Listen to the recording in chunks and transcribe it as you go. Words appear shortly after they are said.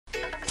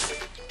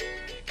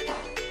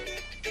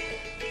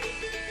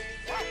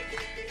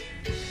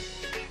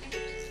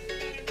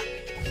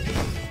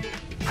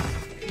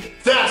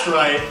That's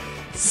right.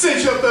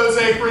 Cinch up those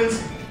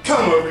aprons,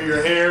 comb over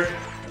your hair,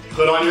 and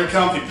put on your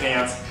comfy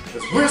pants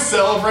as we're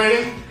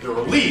celebrating the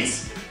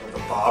release of the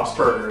Bob's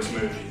Burgers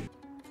movie.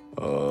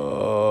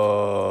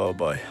 Oh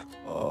boy.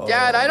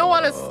 Dad, I don't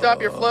want to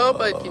stop your flow,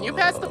 but can you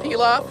pass the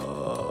peel off?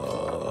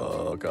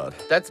 Oh God.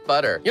 That's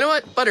butter. You know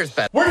what? Butter's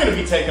better. We're going to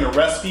be taking a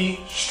recipe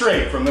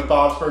straight from the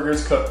Bob's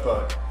Burgers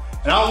cookbook.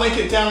 And I'll link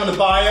it down in the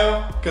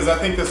bio because I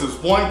think this is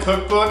one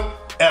cookbook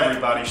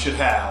everybody should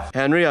have.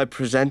 Henry, I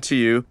present to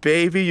you,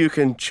 Baby You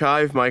Can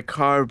Chive My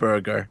Car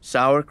Burger.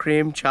 Sour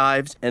cream,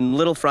 chives, and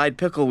little fried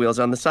pickle wheels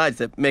on the sides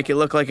that make it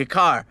look like a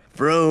car.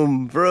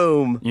 Vroom,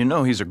 vroom. You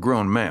know he's a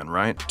grown man,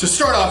 right? To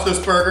start off this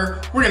burger,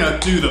 we're gonna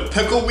do the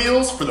pickle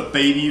wheels for the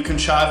Baby You Can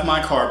Chive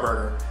My Car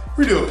Burger.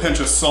 We're gonna do a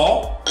pinch of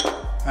salt,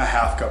 a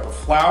half cup of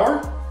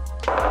flour,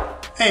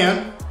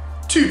 and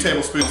 2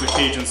 tablespoons of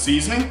Cajun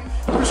seasoning.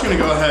 We're just gonna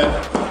go ahead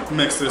and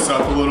mix this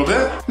up a little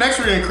bit. Next,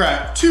 we're gonna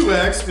crack 2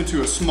 eggs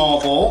into a small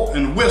bowl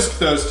and whisk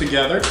those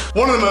together.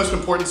 One of the most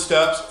important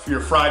steps for your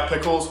fried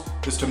pickles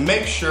is to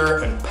make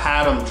sure and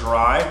pat them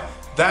dry.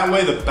 That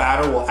way the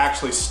batter will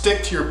actually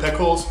stick to your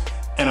pickles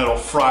and it'll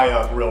fry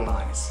up real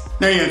nice.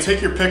 Now you're gonna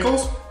take your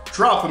pickles,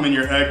 drop them in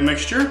your egg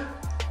mixture,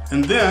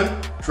 and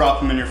then drop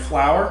them in your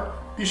flour.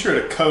 Be sure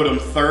to coat them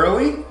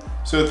thoroughly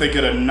so that they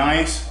get a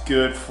nice,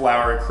 good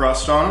floury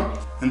crust on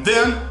them. And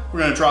then we're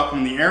gonna drop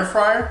them in the air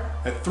fryer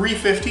at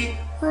 350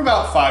 for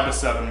about 5 to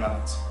 7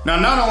 minutes. Now,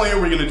 not only are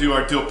we gonna do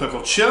our dill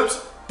pickle chips,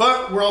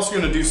 but we're also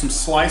gonna do some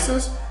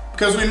slices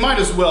because we might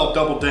as well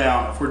double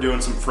down if we're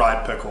doing some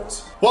fried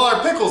pickles. While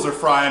our pickles are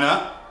frying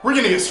up, we're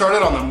gonna get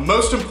started on the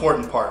most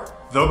important part,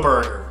 the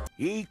burger.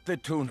 Eat the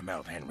tuna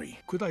melt, Henry.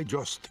 Could I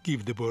just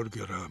give the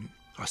burger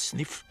a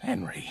sniff?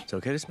 Henry. It's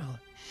okay to smell it.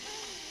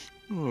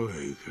 Oh,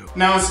 there you go.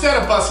 Now, instead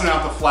of busting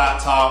out the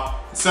flat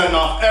top and setting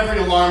off every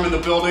alarm in the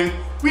building,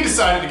 we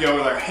decided to go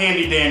with our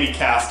handy dandy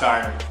cast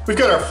iron. We've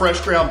got our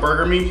fresh ground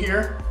burger meat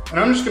here, and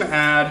I'm just gonna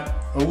add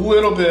a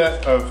little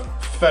bit of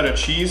feta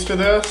cheese to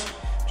this.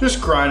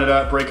 Just grind it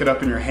up, break it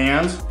up in your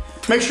hands.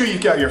 Make sure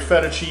you've got your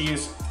feta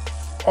cheese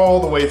all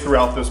the way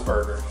throughout this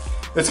burger.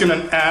 It's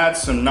gonna add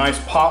some nice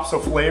pops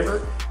of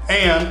flavor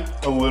and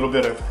a little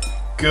bit of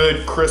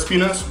good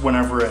crispiness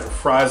whenever it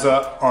fries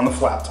up on the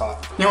flat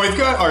top. Now we've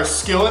got our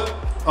skillet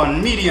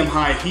on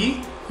medium-high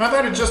heat, and I've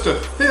added just a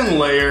thin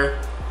layer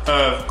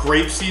of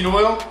grapeseed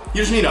oil.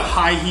 You just need a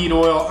high heat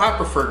oil. I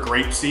prefer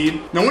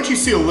grapeseed. Now once you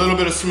see a little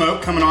bit of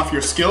smoke coming off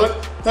your skillet,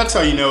 that's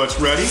how you know it's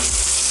ready.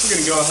 We're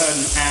gonna go ahead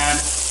and add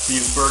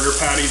these burger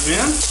patties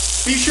in.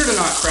 Be sure to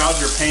not crowd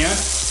your pan.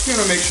 You're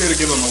gonna make sure to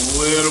give them a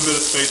little bit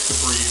of space to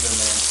breathe in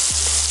there.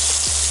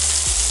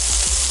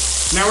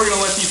 Now we're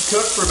gonna let these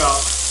cook for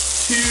about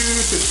 2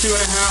 to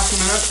 2.5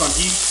 minutes on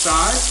each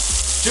side,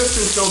 just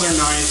until they're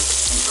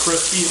nice and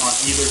crispy on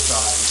either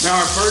side.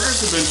 Now our burgers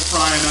have been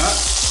frying up.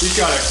 We've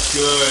got a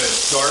good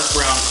dark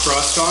brown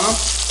crust on them.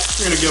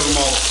 We're gonna give them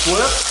all a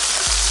flip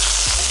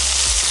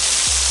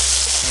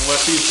and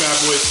let these bad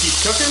boys keep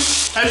cooking.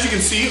 As you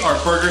can see, our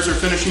burgers are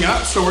finishing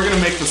up, so we're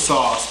gonna make the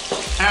sauce.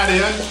 Add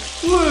in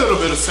a little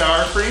bit of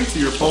sour cream to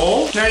your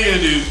bowl. Now you're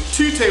gonna do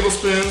 2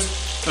 tablespoons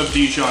of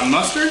Dijon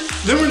mustard.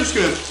 Then we're just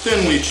gonna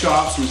thinly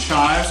chop some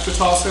chives to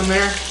toss in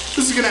there.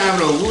 This is gonna add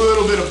a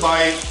little bit of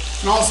bite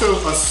and also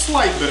a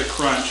slight bit of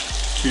crunch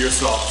to your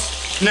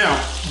sauce. Now,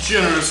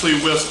 generously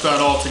whisk that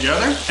all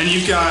together, and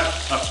you've got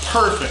a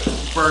perfect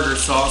burger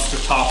sauce to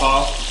top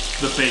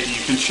off the Baby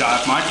You Can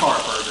Chive My Car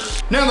Burger.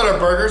 Now that our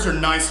burgers are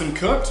nice and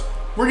cooked,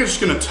 we're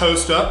just gonna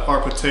toast up our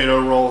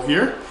potato roll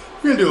here.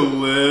 We're gonna do a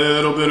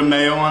little bit of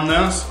mayo on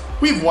this.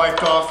 We've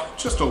wiped off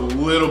just a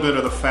little bit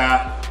of the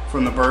fat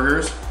from the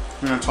burgers.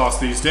 We're gonna toss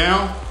these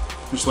down,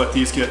 just let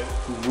these get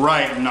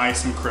right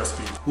nice and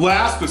crispy.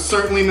 Last but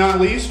certainly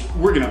not least,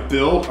 we're gonna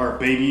build our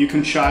Baby You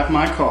Can Chive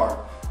My Car.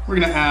 We're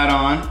gonna add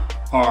on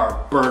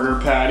our burger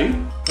patty,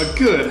 a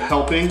good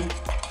helping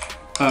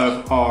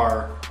of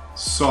our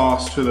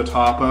sauce to the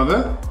top of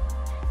it,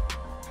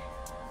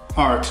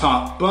 our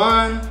top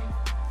bun,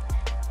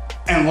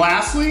 and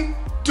lastly,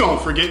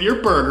 don't forget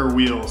your burger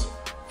wheels.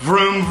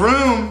 Vroom,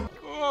 vroom.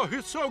 Oh,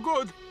 it's so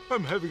good.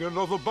 I'm having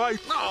another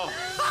bite. Oh.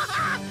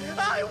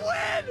 I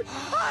win!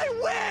 I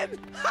win!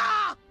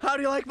 Ha! How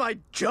do you like my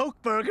joke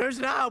burgers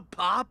now,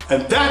 Pop?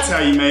 And that's how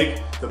you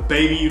make the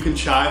Baby You Can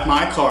Chive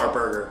My Car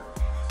Burger.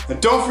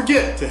 And don't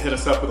forget to hit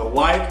us up with a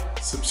like,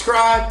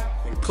 subscribe,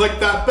 and click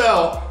that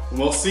bell, and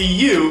we'll see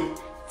you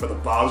for the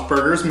Bob's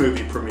Burgers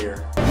movie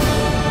premiere.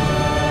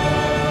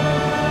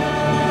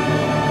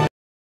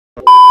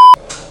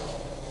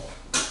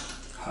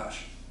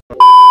 Hush.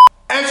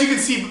 As you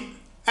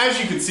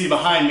can see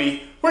behind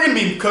me, we're gonna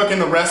be cooking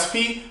the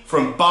recipe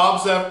from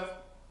Bob's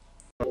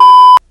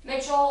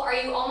Mitchell, are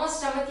you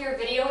almost done with your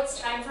video? It's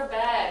time for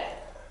bed.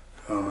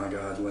 Oh my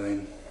God,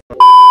 Lane.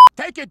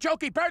 Take your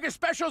jokey burger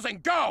specials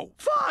and go!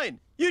 Fine!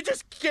 You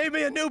just gave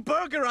me a new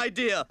burger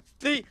idea.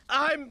 The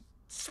I'm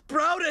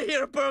Sprouta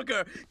here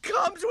burger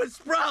comes with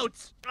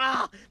sprouts.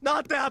 Ah,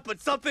 not that,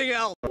 but something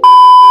else.